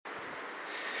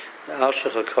The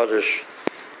Alshich HaKadosh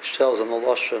tells in the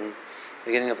Lashon,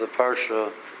 beginning of the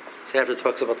Parsha, so after it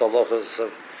talks about the halachas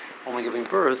of only giving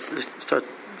birth, it starts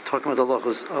talking about the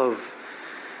halachas of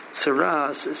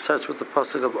tzaras. It starts with the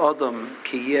pasuk of Adam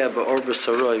ki yeh ba'or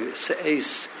b'saroy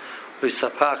se'es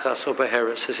u'sapachas o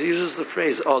b'heres. So he uses the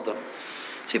phrase Adam.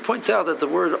 So he points out that the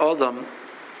word Adam,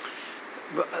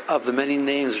 of the many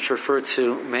names which refer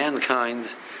to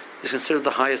mankind, is considered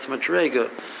the highest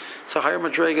madrega. It's a higher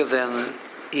madrega than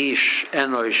Ish,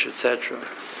 Enosh, etc.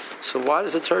 So why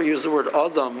does the Torah use the word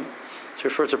Adam to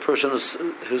refer to a person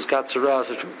who's got tzaras,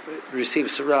 which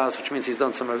receives tzaras, which means he's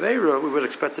done some aveira? We would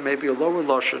expect it maybe a lower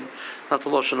lashon, not the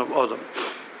lashon of Adam.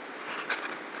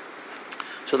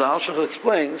 So the Alshich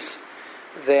explains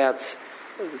that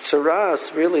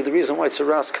tzaras, really the reason why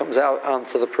tzaras comes out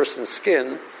onto the person's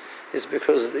skin is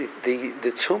because the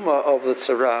tumah of the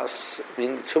tzaras, I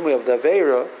mean the tumah of the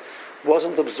aveira,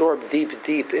 wasn't absorbed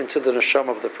deep into the neshama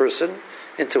of the person,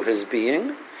 into his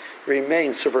being,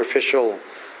 remained superficial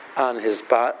on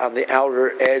the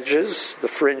outer edges, the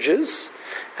fringes,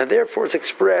 and therefore it's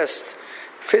expressed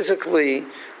physically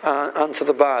onto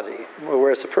the body.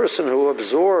 Whereas a person who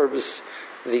absorbs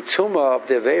the tumah of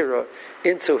the aveira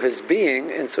into his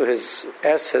being, into his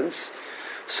essence,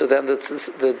 so then the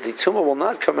tumah will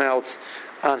not come out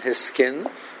on his skin,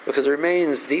 because it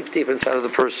remains deep inside of the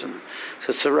person.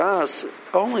 So tzaras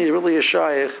only really is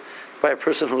shaykh by a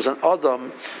person who's an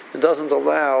Adam and doesn't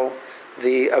allow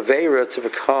the Aveira to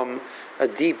become a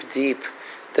deep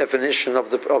definition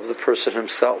of the person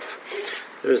himself.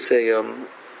 There's the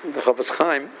Chofetz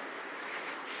Chaim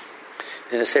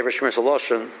in a Sefer Shmiras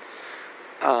HaLashon,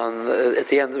 at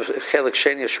the end of Chelik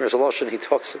Sheni of Shmiras HaLashon,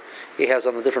 he has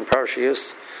on the different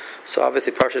parashiyos. So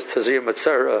obviously Parshas Tazria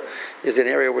Matzera is an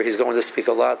area where he's going to speak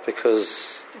a lot,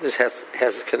 because this has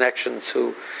a connection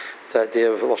to the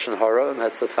idea of Lashon Hara, and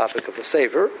that's the topic of the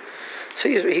Sefer. So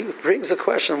he brings the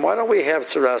question, why don't we have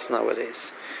tzaras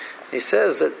nowadays? He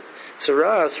says that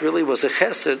tzaras really was a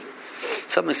chesed,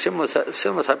 something similar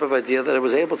type of idea, that it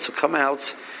was able to come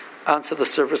out onto the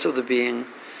surface of the being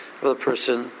of the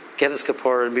person, get his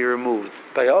kapara and be removed.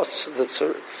 By us, the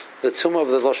tumah of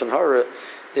the Lashon Hara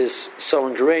is so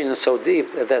ingrained and so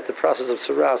deep that the process of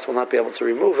tzaras will not be able to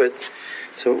remove it.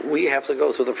 So we have to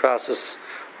go through the process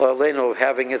of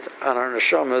having it on our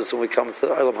neshamas when we come to the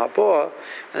Olam Haba,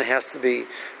 and it has to be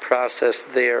processed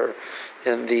there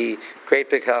in the great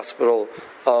big hospital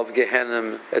of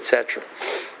Gehenim, etc.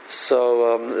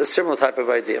 So a similar type of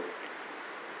idea.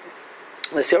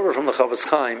 The Sefer from the Chofetz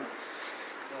Chaim,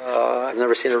 I've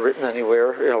never seen it written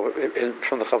anywhere,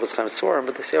 from the Chofetz Chaim Sforim,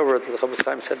 but the Sefer that the Chofetz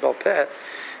Chaim said Baal Peh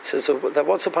says that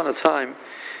once upon a time,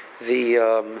 the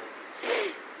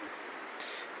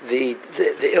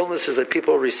illnesses that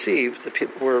people received,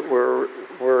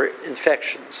 were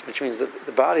infections, which means that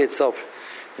the body itself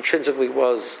intrinsically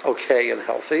was okay and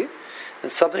healthy,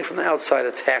 and something from the outside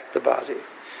attacked the body.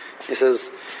 He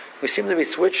says, we seem to be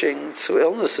switching to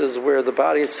illnesses where the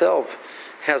body itself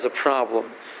has a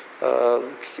problem.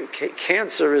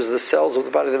 Cancer is the cells of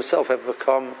the body themselves have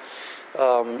become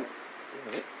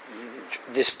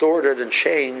distorted and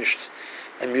changed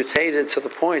and mutated to the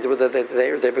point where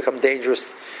they become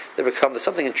dangerous. There's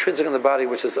something intrinsic in the body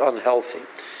which is unhealthy.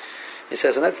 He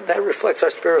says, and that reflects our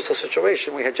spiritual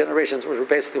situation. We had generations which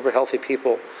were healthy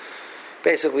people,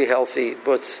 basically healthy,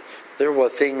 but there were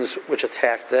things which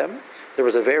attacked them. There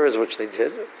was aveiros which they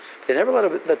did. They never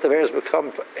let the aveiros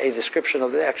become a description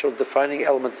of the actual defining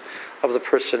element of the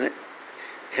person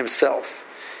himself.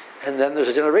 And then there's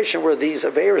a generation where these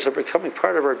aveiros are becoming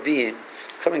part of our being,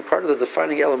 becoming part of the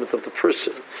defining element of the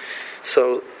person.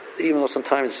 So even though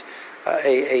sometimes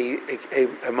the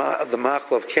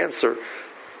machla of cancer,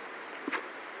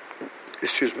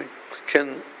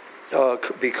 can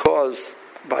be caused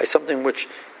by something which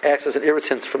acts as an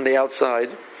irritant from the outside,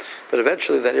 but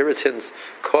eventually that irritant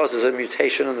causes a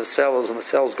mutation in the cells, and the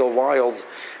cells go wild,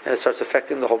 and it starts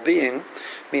affecting the whole being.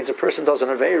 It means a person does an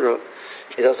aveira,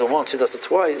 he does it once, he does it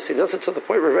twice, he does it to the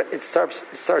point where it starts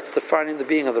defining the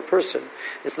being of the person.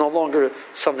 It's no longer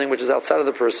something which is outside of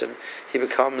the person. He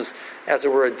becomes, as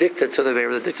it were, addicted to the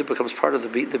aveira. The addicted becomes part of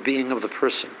the being of the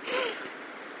person.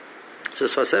 So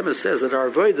Sfas Emes says that our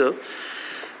avodah,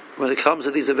 when it comes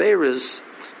to these aveiras,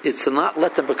 is to not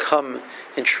let them become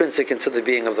intrinsic into the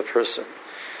being of the person.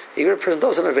 Even if a person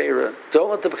does an aveira, don't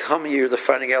let them become your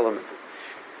defining element.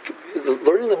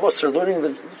 learning the Musar,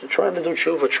 trying to do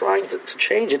tshuva, trying to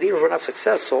change it, even if we're not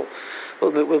successful,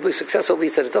 we'll be successful at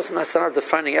least that that's not our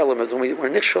defining element. When we're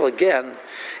nixhal again,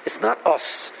 it's not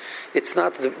us. It's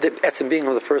not the etzem being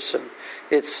of the person.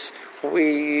 It's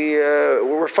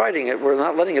we're fighting it. We're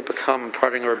not letting it become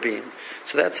part of our being.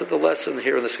 So that's the lesson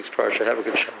here in this week's parsha. Have a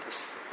good Shabbos.